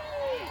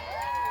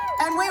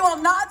 And we will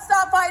not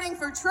stop fighting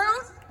for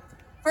truth,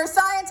 for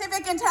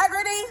scientific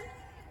integrity,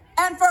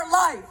 and for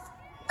life.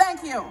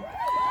 Thank you.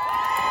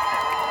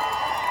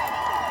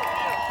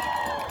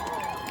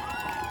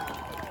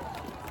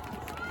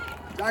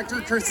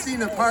 Dr.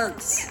 Christina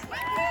Parks.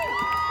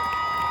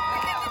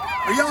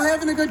 Are y'all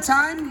having a good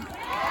time?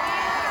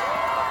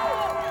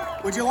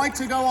 Would you like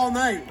to go all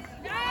night?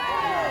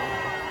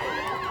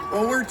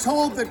 Well, we're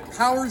told that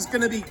power's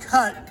going to be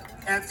cut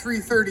at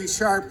 3:30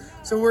 sharp,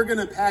 so we're going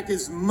to pack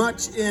as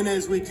much in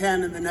as we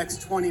can in the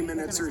next 20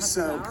 minutes or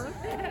so.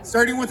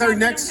 Starting with our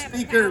next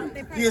speaker,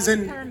 he is a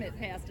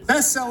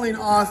best-selling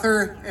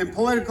author and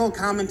political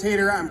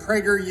commentator on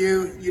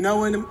PragerU. You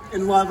know him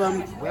and love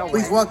him.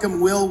 Please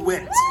welcome Will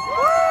Witt.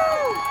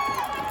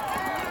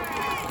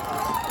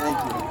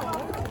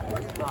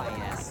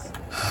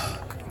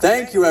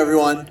 Thank you,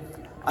 everyone.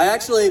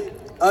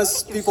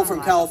 Us people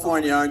from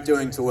California aren't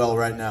doing too well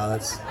right now,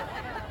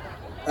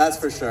 that's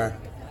for sure.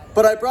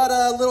 But I brought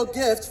a little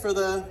gift for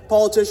the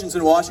politicians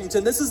in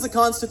Washington. This is the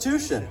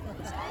Constitution.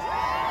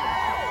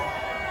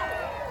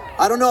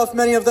 I don't know if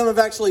many of them have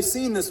actually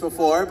seen this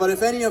before, but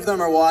if any of them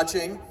are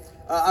watching,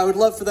 I would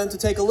love for them to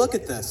take a look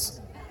at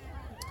this.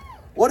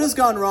 What has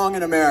gone wrong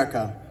in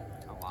America?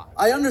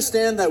 I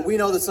understand that we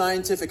know the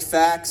scientific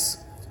facts,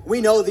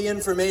 we know the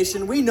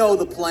information, we know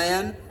the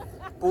plan,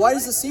 but why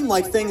does it seem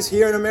like things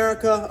here in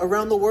America,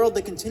 around the world,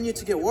 they continue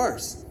to get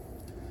worse?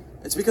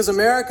 It's because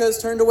America has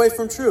turned away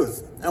from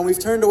truth, and we've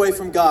turned away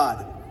from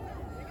God.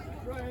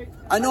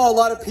 I know a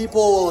lot of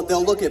people,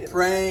 they'll look at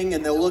praying,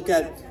 and they'll look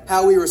at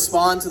how we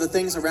respond to the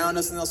things around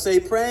us, and they'll say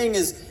praying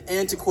is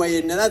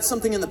antiquated, and that's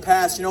something in the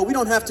past. You know, we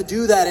don't have to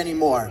do that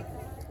anymore.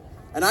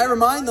 And I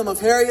remind them of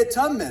Harriet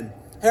Tubman.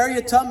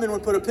 Harriet Tubman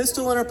would put a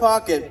pistol in her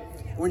pocket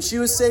when she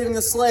was saving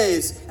the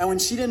slaves, and when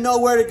she didn't know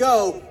where to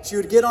go, she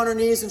would get on her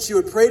knees and she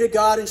would pray to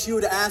God and she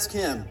would ask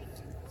Him.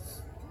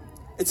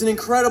 It's an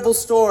incredible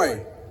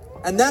story.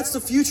 And that's the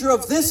future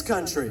of this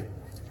country,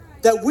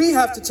 that we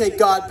have to take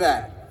God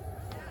back.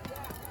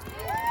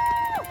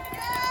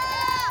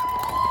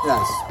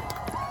 Yes.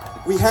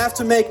 We have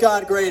to make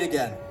God great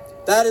again.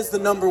 That is the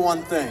number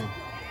one thing.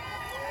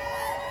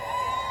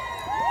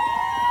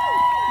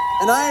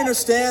 And I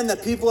understand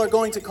that people are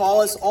going to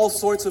call us all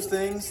sorts of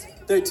things,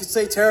 to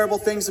say terrible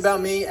things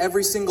about me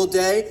every single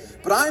day,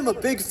 but I'm a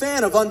big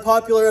fan of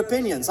unpopular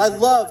opinions. I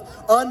love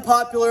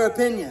unpopular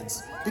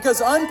opinions,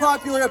 because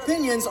unpopular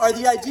opinions are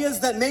the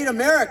ideas that made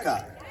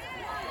America.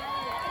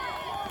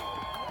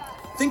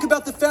 Think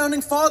about the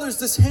founding fathers,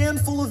 this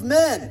handful of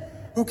men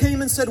who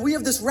came and said, we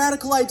have this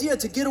radical idea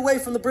to get away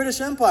from the British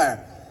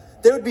Empire.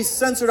 They would be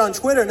censored on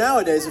Twitter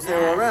nowadays if they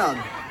were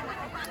around.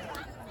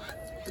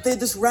 But they had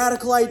this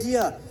radical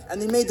idea,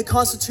 and they made the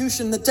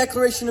Constitution, the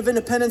Declaration of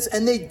Independence,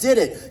 and they did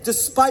it,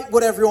 despite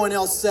what everyone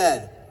else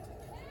said.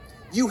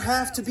 You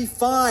have to be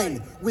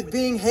fine with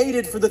being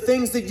hated for the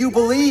things that you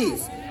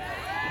believe.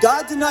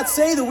 God did not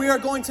say that we are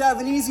going to have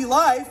an easy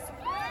life.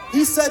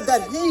 He said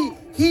that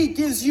He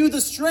gives you the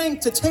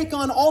strength to take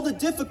on all the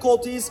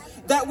difficulties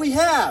that we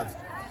have.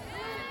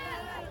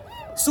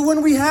 So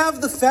when we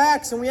have the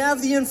facts and we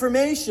have the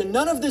information,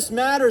 none of this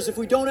matters if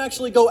we don't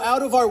actually go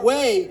out of our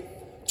way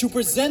to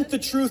present the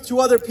truth to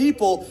other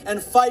people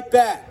and fight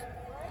back.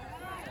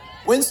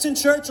 Winston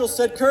Churchill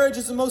said courage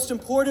is the most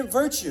important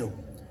virtue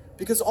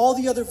because all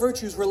the other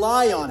virtues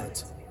rely on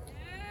it.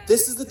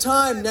 This is the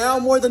time, now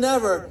more than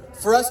ever,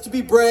 for us to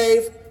be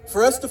brave,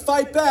 for us to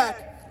fight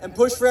back and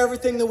push for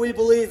everything that we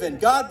believe in.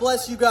 God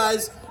bless you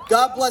guys,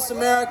 God bless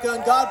America,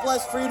 and God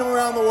bless freedom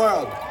around the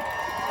world.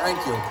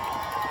 Thank you.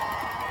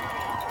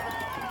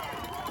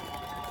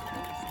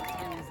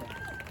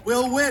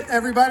 Will Witt,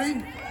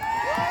 everybody.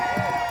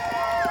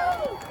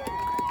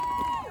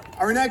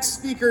 Our next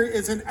speaker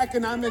is an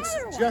economics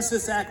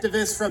justice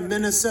activist from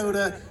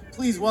Minnesota.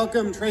 Please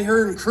welcome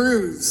Traherne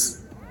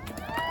Cruz.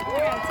 Text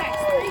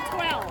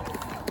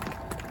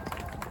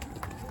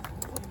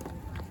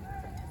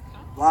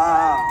 312.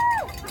 Wow.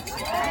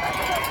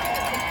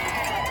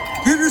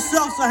 Give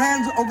yourselves a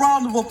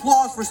round of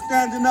applause for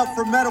standing up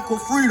for medical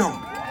freedom.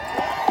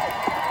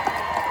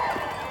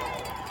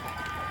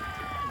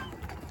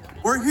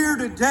 We're here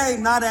today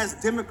not as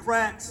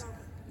Democrats,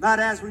 not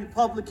as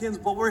Republicans,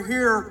 but we're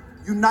here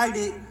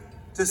united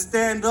to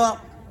stand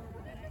up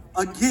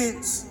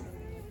against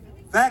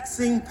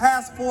vaccine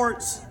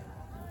passports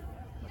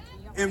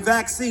and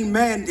vaccine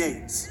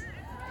mandates.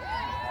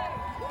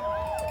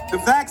 The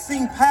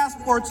vaccine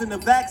passports and the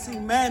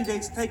vaccine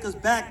mandates take us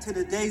back to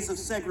the days of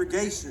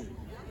segregation,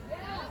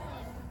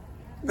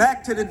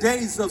 back to the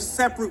days of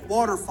separate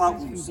water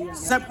fountains,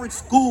 separate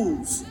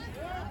schools,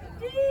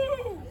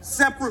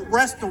 separate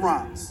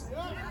restaurants.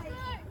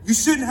 You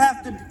shouldn't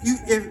have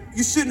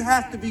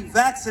to be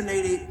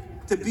vaccinated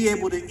to be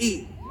able to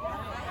eat.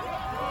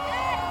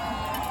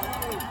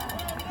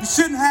 You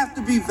shouldn't have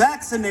to be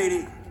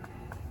vaccinated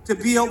to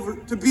be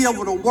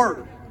able to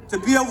work, to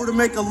be able to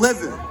make a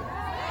living.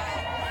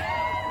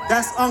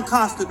 That's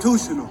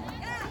unconstitutional.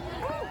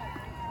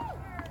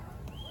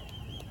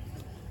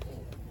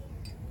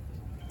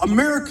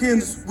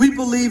 Americans, we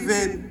believe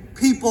in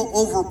people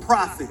over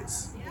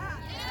profits.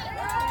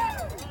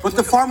 But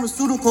the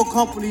pharmaceutical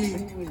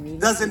company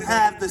doesn't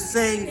have the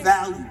same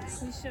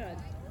values.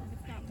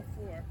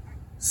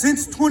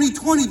 Since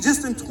 2020,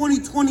 just in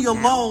 2020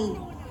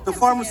 alone, the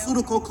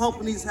pharmaceutical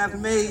companies have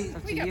made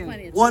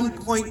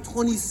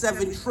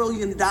 $1.27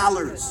 trillion.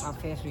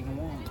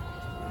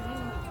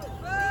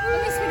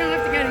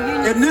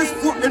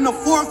 In the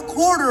fourth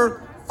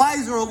quarter,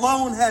 Pfizer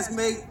alone has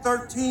made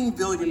 $13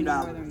 billion.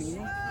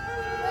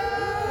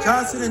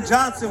 Johnson &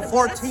 Johnson,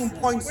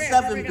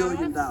 $14.7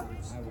 billion.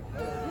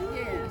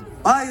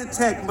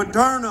 Biotech,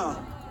 Moderna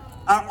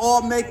are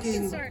all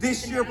making,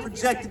 this year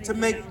projected to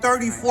make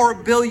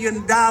 $34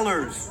 billion.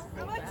 That's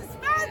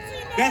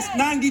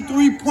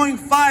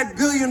 $93.5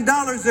 billion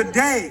a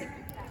day.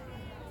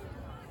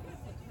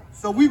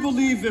 So we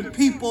believe in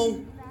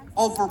people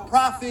over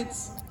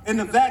profits, and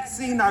the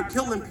vaccine are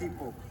killing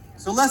people.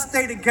 So let's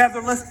stay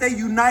together, let's stay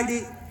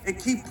united, and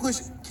keep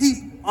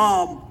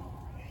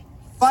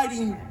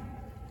fighting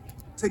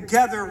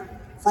together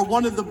for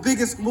one of the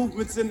biggest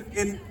movements in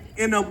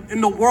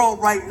the world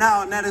right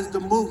now, and that is the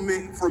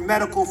movement for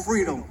medical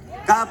freedom.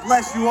 God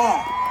bless you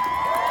all.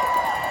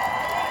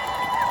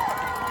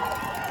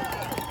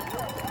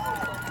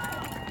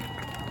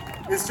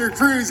 Mr.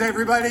 Cruz,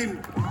 everybody.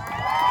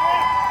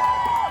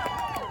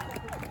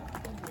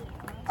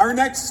 Our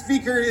next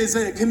speaker is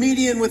a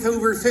comedian with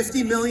over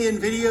 50 million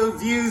video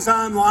views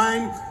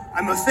online.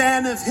 I'm a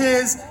fan of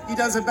his. He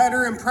does a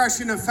better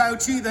impression of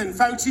Fauci than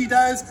Fauci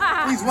does.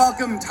 Please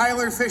welcome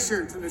Tyler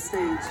Fisher to the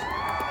stage.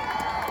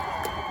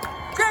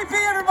 JP,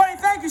 everybody,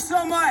 thank you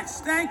so much.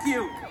 Thank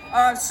you.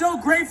 So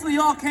grateful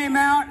you all came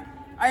out.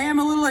 I am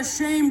a little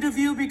ashamed of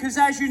you because,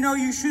 as you know,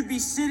 you should be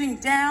sitting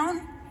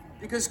down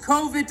because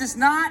COVID does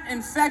not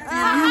infect the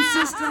immune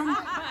system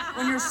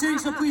when you're sitting.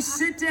 So please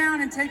sit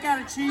down and take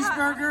out a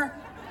cheeseburger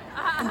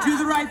and do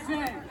the right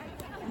thing.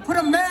 And put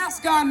a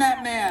mask on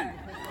that man.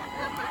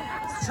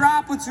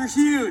 Droplets are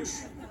huge.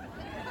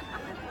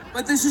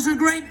 But this is a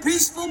great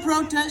peaceful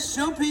protest.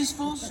 So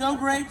peaceful, so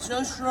great,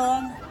 so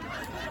strong.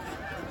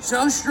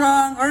 So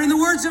strong. Or in the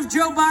words of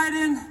Joe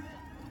Biden,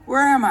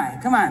 where am I?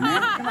 Come on,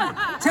 man. Come on.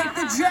 Take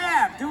the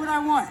jab. Do what I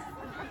want.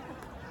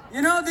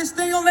 You know, this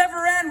thing will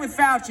never end with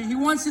Fauci. He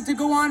wants it to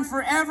go on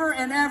forever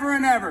and ever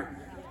and ever.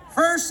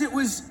 First, it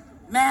was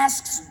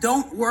masks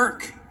don't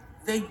work.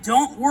 They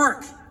don't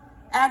work.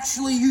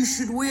 Actually, you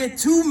should wear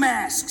 2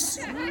 masks.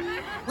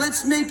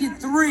 Let's make it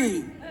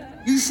 3.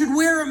 You should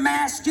wear a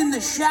mask in the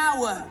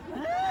shower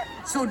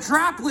so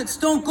droplets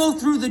don't go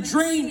through the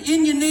drain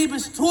in your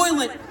neighbor's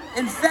toilet,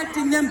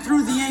 infecting them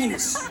through the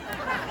anus.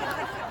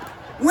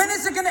 When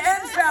is it gonna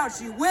end,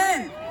 Fauci?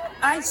 When?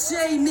 I'd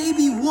say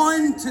maybe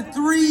 1 to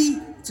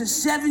 3 to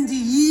 70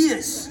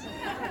 years.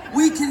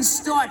 We can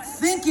start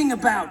thinking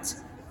about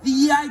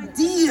the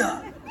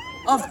idea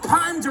of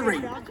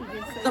pondering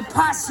the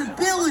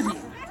possibility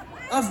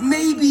of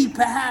maybe,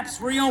 perhaps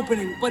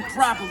reopening, but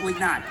probably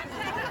not.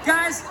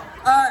 Guys,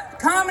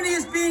 comedy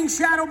is being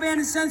shadow banned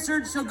and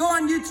censored, so go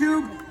on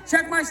YouTube,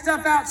 check my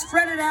stuff out,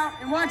 spread it out,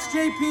 and watch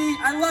JP.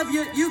 I love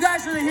you. You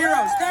guys are the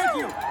heroes. Thank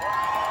you.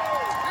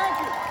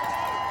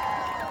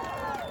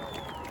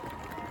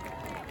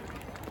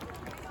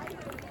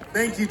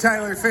 Thank you,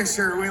 Tyler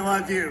Fisher. We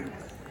love you.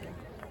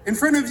 In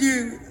front of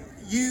you,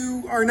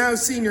 you are now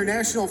seeing your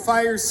National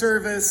Fire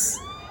Service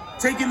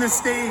taking the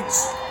stage.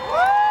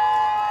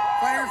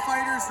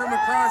 Firefighters from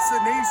across the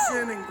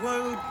nation and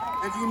globe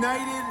have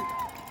united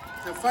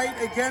to fight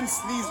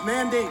against these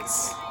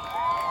mandates.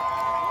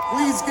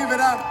 Please give it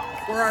up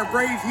for our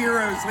brave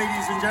heroes,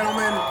 ladies and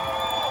gentlemen.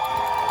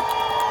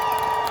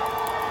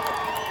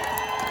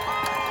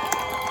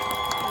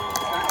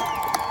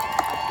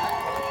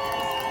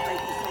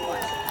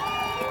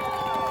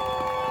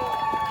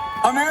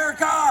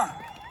 America,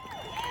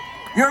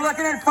 you're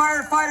looking at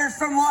firefighters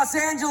from Los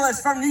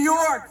Angeles, from New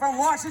York, from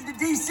Washington,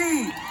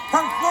 D.C.,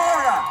 from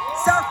Florida,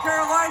 South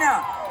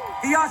Carolina.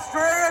 The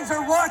Australians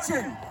are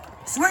watching.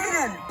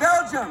 Sweden,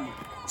 Belgium,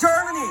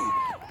 Germany,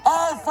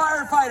 all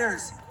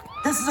firefighters.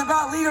 This is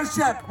about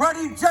leadership.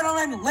 Ready,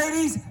 gentlemen,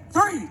 ladies,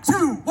 3,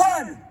 2,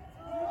 1.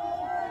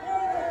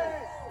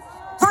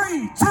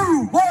 3,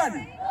 2,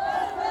 1.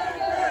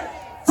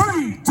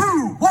 3,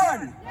 2,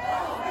 1.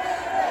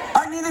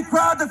 I need the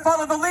crowd to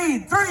follow the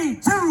lead. 3,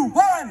 2,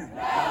 1.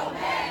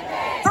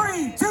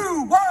 3,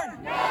 2,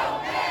 1.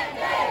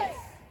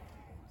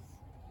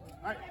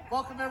 All right,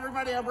 welcome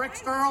everybody. I'm Rick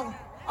Sterl,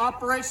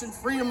 Operation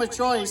Freedom of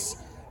Choice,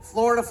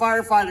 Florida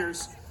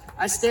firefighters.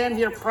 I stand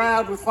here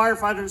proud with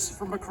firefighters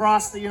from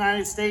across the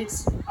United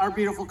States, our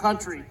beautiful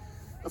country.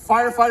 The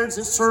firefighters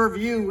that serve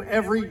you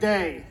every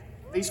day.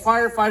 These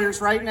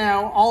firefighters right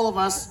now, all of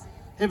us,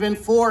 have been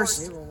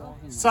forced,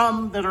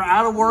 some that are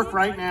out of work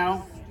right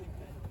now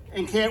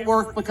and can't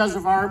work because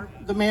of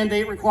the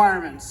mandate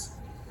requirements.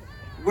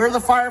 We're the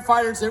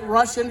firefighters that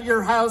rush into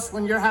your house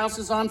when your house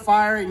is on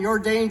fire and you're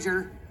in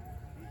danger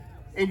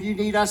and you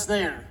need us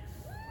there.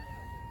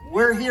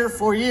 We're here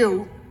for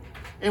you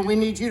and we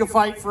need you to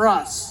fight for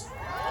us.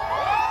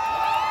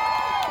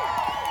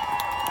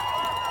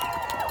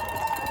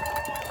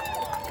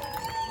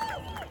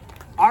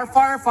 Our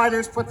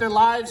firefighters put their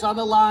lives on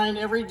the line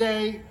every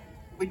day.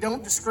 We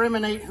don't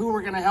discriminate who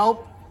we're going to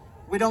help.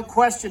 We don't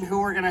question who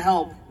we're going to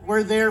help.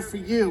 We're there for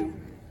you,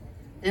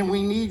 and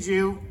we need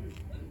you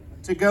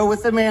to go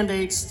with the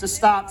mandates to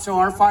stop so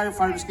our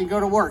firefighters can go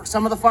to work.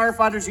 Some of the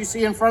firefighters you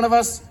see in front of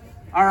us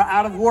are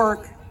out of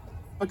work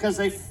because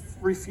they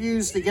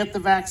refuse to get the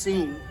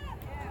vaccine.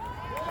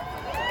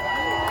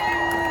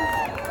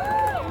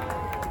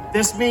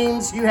 This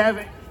means you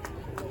have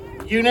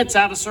units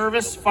out of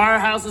service,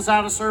 firehouses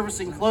out of service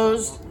and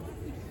closed,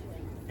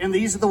 and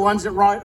these are the ones that